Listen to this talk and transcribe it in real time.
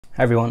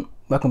Hey everyone,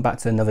 welcome back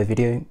to another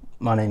video.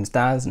 My name's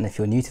Daz, and if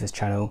you're new to this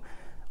channel,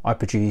 I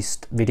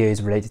produced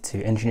videos related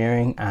to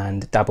engineering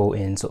and dabble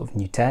in sort of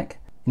new tech.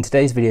 In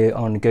today's video,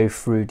 I'm going to go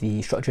through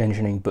the structural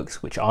engineering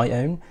books which I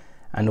own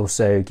and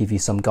also give you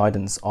some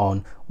guidance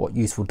on what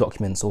useful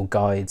documents or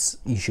guides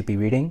you should be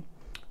reading.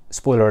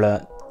 Spoiler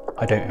alert,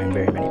 I don't own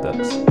very many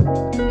books.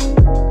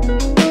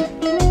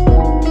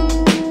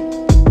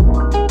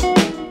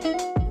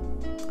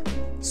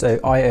 So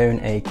I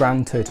own a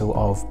grand total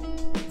of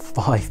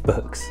 5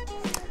 books.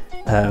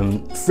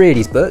 3 of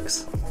these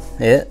books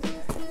here,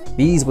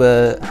 these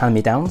were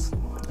hand-me-downs,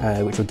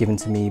 which were given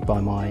to me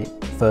by my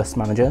first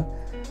manager.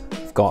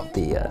 I've got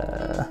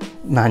the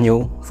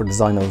manual for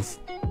design of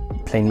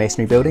plain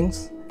masonry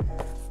buildings,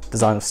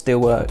 design of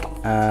steelwork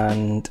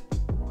and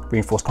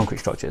reinforced concrete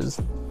structures.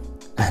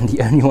 And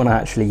the only one I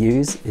actually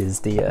use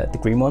is the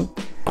green one.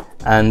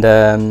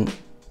 And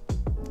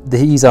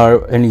these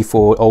are only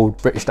for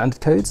old British standard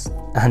codes.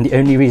 And the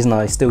only reason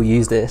I still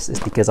use this is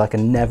because I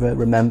can never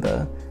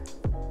remember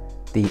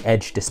the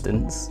edge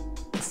distance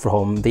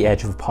from the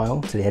edge of a pile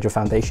to the edge of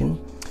foundation,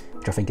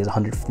 which I think is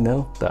 150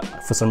 mil, but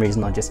for some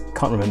reason I just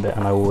can't remember it,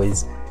 and I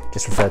always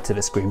just refer to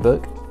this green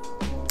book.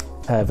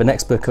 The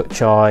next book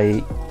which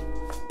I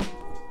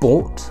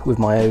bought with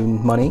my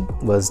own money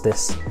was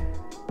this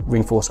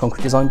reinforced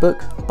concrete design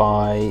book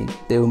by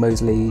Bill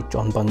Mosley,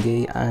 John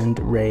Bungay and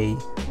Ray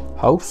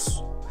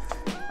House.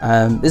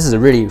 This is a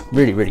really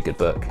good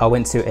book. I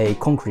went to a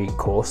concrete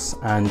course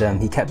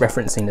and he kept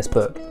referencing this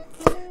book.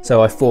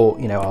 So I thought,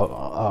 you know,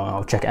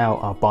 I'll check it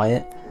out, I'll buy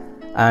it.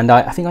 And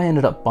I think I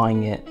ended up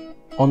buying it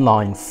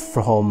online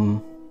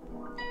from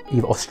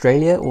either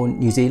Australia or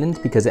New Zealand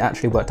because it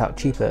actually worked out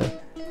cheaper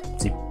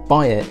to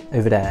buy it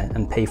over there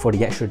and pay for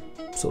the extra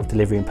sort of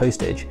delivery and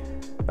postage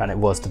than it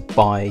was to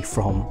buy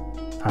from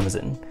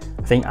Amazon.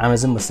 I think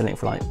Amazon was selling it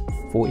for like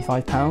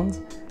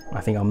 £45.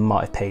 I think I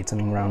might have paid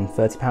something around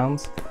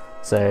 £30.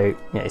 So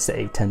yeah,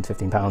 say 10 to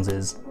 £15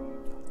 is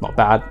not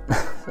bad.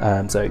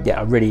 So yeah,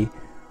 I really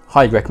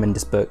highly recommend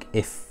this book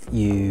if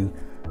you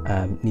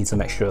need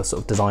some extra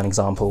sort of design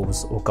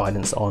examples or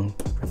guidance on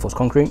reinforced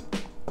concrete.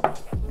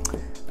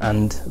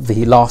 And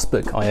the last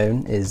book I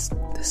own is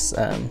this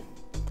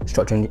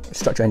Structural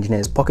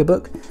Engineer's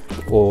Pocketbook,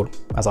 or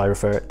as I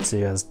refer it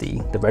to as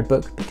the red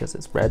book because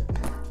it's red.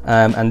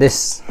 And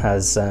this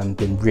has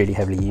been really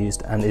heavily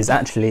used and is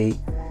actually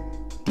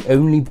the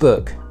only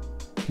book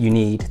you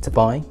need to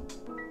buy,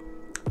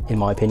 in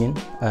my opinion.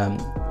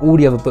 All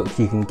the other books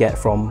you can get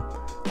from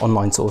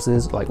online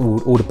sources, like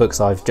all the books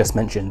I've just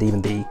mentioned,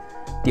 even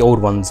the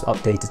old ones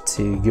updated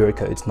to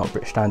Eurocodes, not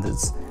British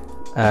standards.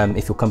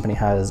 If your company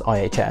has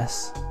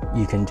IHS,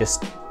 you can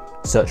just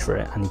search for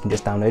it and you can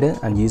just download it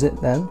and use it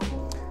then.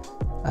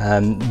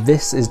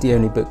 This is the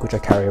only book which I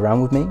carry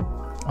around with me.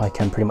 I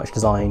can pretty much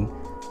design,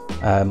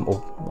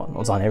 or well, not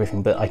design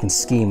everything, but I can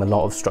scheme a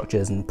lot of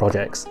structures and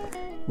projects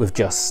with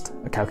just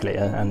a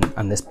calculator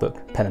and this book,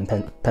 pen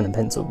and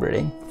pencil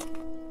really.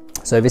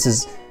 So this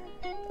is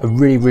a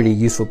really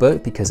useful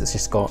book because it's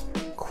just got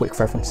quick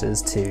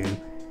references to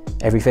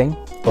everything.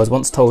 I was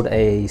once told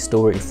a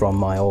story from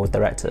my old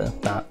director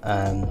that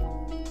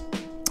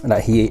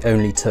he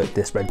only took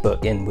this red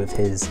book into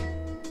his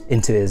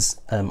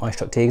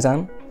iStructe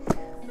exam,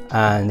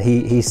 and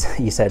he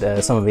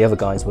said some of the other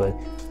guys were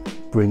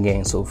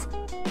bringing sort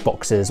of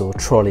boxes or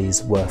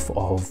trolleys worth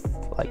of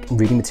like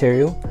reading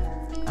material.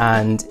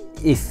 And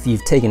if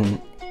you've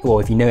taken,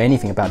 or if you know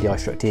anything about the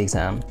iStructe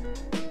exam,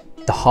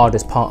 the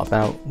hardest part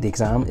about the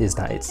exam is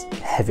that it's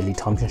heavily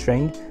time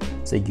constrained.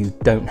 So you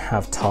don't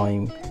have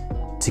time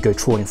to go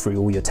trawling through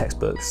all your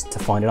textbooks to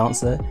find an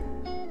answer.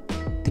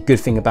 The good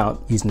thing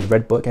about using the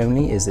red book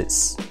only is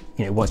it's,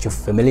 you know, once you're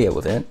familiar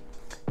with it,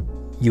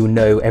 you'll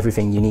know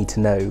everything you need to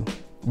know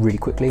really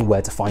quickly,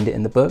 where to find it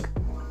in the book.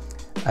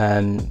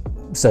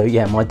 So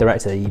yeah, my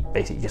director, he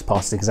basically just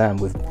passed his exam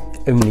with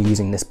only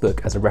using this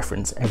book as a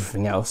reference.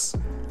 Everything else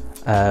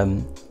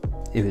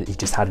he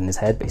just had in his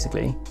head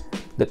basically.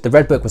 The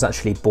red book was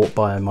actually bought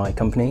by my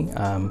company.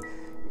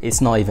 It's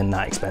not even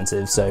that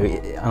expensive,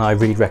 and I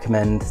really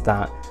recommend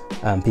that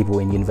people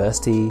in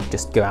university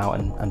just go out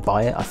and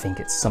buy it. I think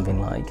it's something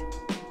like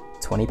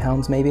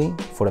 £20 maybe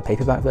for the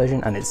paperback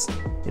version, and it's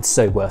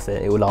so worth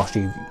it. It will last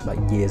you like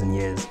years and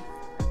years.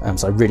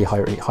 So I really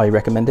highly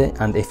recommend it.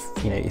 And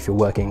if you're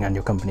working and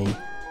your company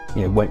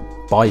won't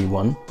buy you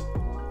one,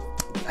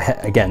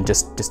 again,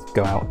 just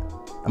go out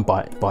and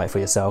buy it for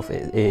yourself.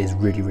 It is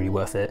really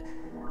worth it.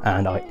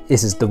 And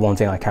this is the one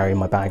thing I carry in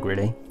my bag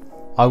really.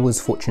 I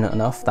was fortunate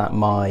enough that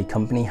my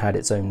company had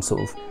its own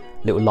sort of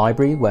little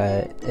library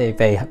where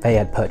they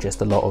had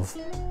purchased a lot of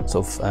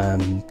sort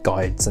of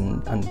guides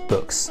and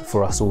books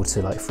for us all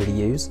to like freely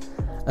use.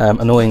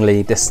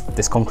 Annoyingly,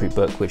 this concrete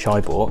book which I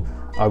bought,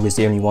 I was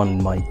the only one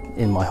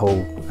in my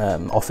whole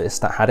office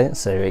that had it,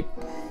 so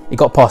it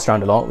got passed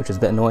around a lot, which was a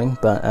bit annoying.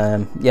 But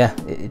yeah,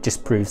 it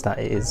just proves that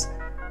it is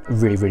a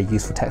really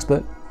useful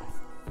textbook.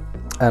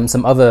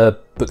 Some other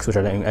books which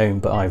I don't own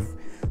but I've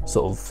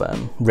sort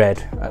of read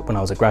when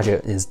I was a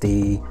graduate is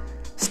the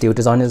Steel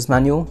Designer's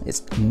Manual.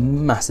 It's a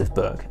massive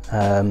book.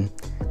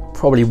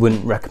 Probably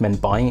wouldn't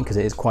recommend buying it because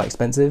it is quite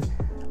expensive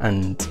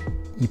and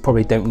you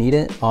probably don't need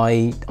it.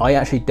 I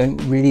actually don't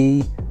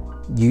really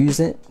use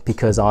it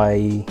because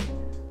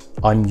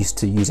I'm used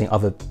to using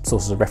other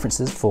sources of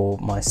references for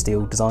my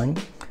steel design.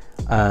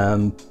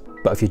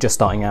 But if you're just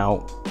starting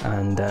out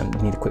and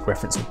you need a quick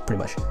reference of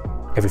pretty much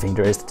everything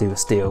there is to do with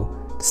steel,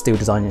 the Steel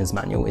Designer's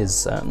Manual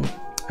is a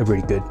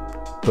really good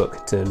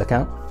book to look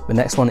at. The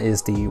next one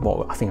is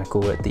what I think I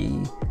call it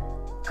the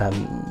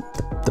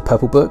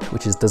purple book,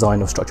 which is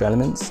Design of Structural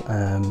Elements.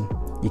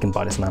 You can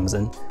buy this on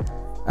Amazon.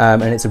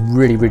 And it's a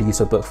really, really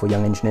useful book for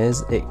young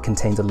engineers. It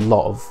contains a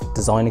lot of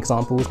design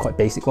examples, quite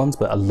basic ones,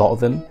 but a lot of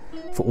them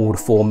for all the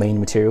 4 main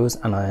materials.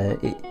 And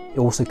it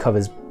also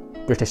covers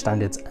British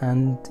standards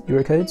and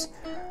Eurocodes.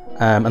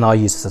 And I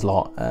use this a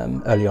lot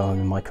early on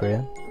in my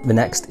career. The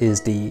next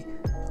is the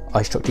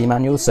iStructe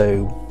manual.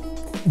 So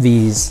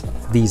these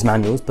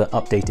manuals, but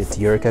updated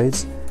to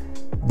Eurocodes.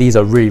 These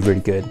are really,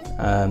 really good.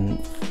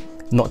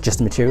 Not just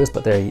the materials,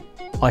 but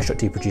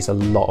iStructe produce a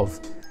lot of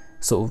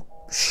sort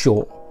of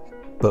short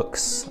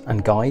books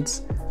and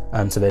guides.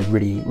 So they're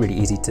really, really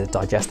easy to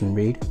digest and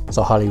read.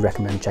 So I highly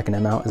recommend checking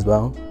them out as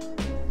well.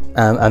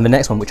 And the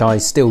next one, which I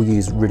still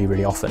use really,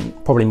 really often,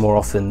 probably more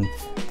often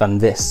than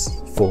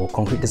this for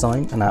concrete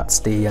design, and that's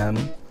the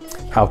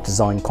How to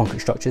Design Concrete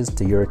Structures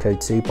to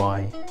Eurocode 2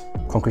 by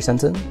Concrete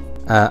Center.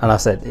 And I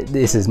said,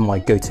 this is my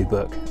go-to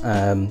book.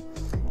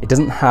 It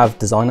doesn't have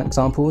design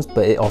examples,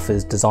 but it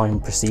offers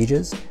design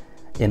procedures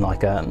in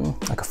like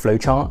a flow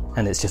chart,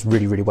 and it's just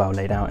really, really well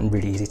laid out and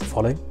really easy to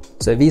follow.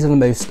 So these are the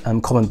most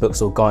common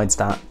books or guides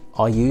that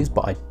I use,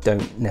 but I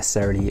don't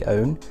necessarily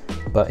own.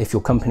 But if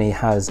your company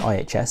has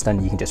IHS,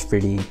 then you can just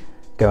freely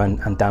go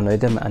and download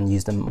them and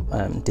use them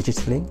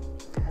digitally.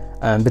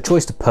 The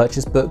choice to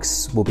purchase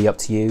books will be up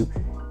to you.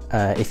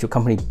 If your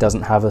company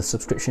doesn't have a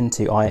subscription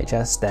to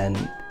IHS,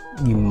 then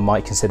you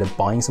might consider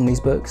buying some of these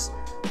books.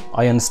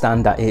 I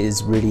understand that it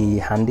is really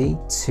handy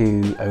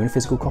to own a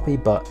physical copy,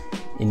 but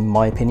in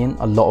my opinion,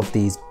 a lot of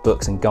these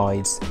books and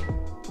guides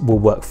will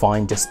work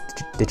fine just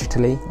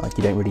digitally. Like,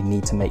 you don't really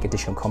need to make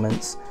additional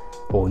comments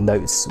or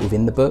notes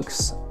within the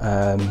books.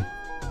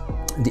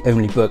 The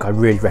only book I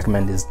really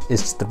recommend is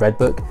just the red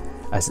book,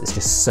 as it's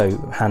just so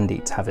handy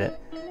to have it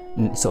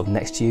sort of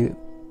next to you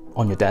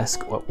on your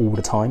desk all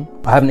the time.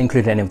 I haven't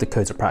included any of the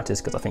codes of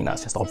practice because I think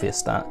that's just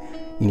obvious that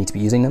you need to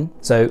be using them.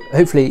 So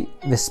hopefully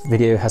this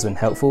video has been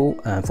helpful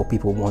for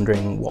people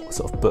wondering what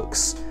sort of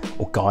books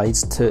or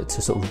guides to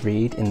sort of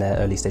read in their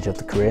early stage of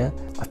the career.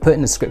 I've put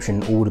in the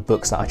description all the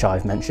books that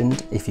I've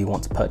mentioned if you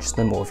want to purchase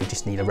them, or if you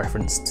just need a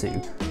reference to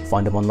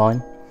find them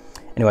online.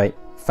 Anyway,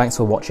 thanks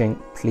for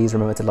watching. Please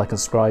remember to like and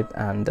subscribe,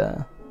 and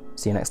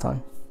see you next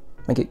time.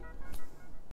 Thank you.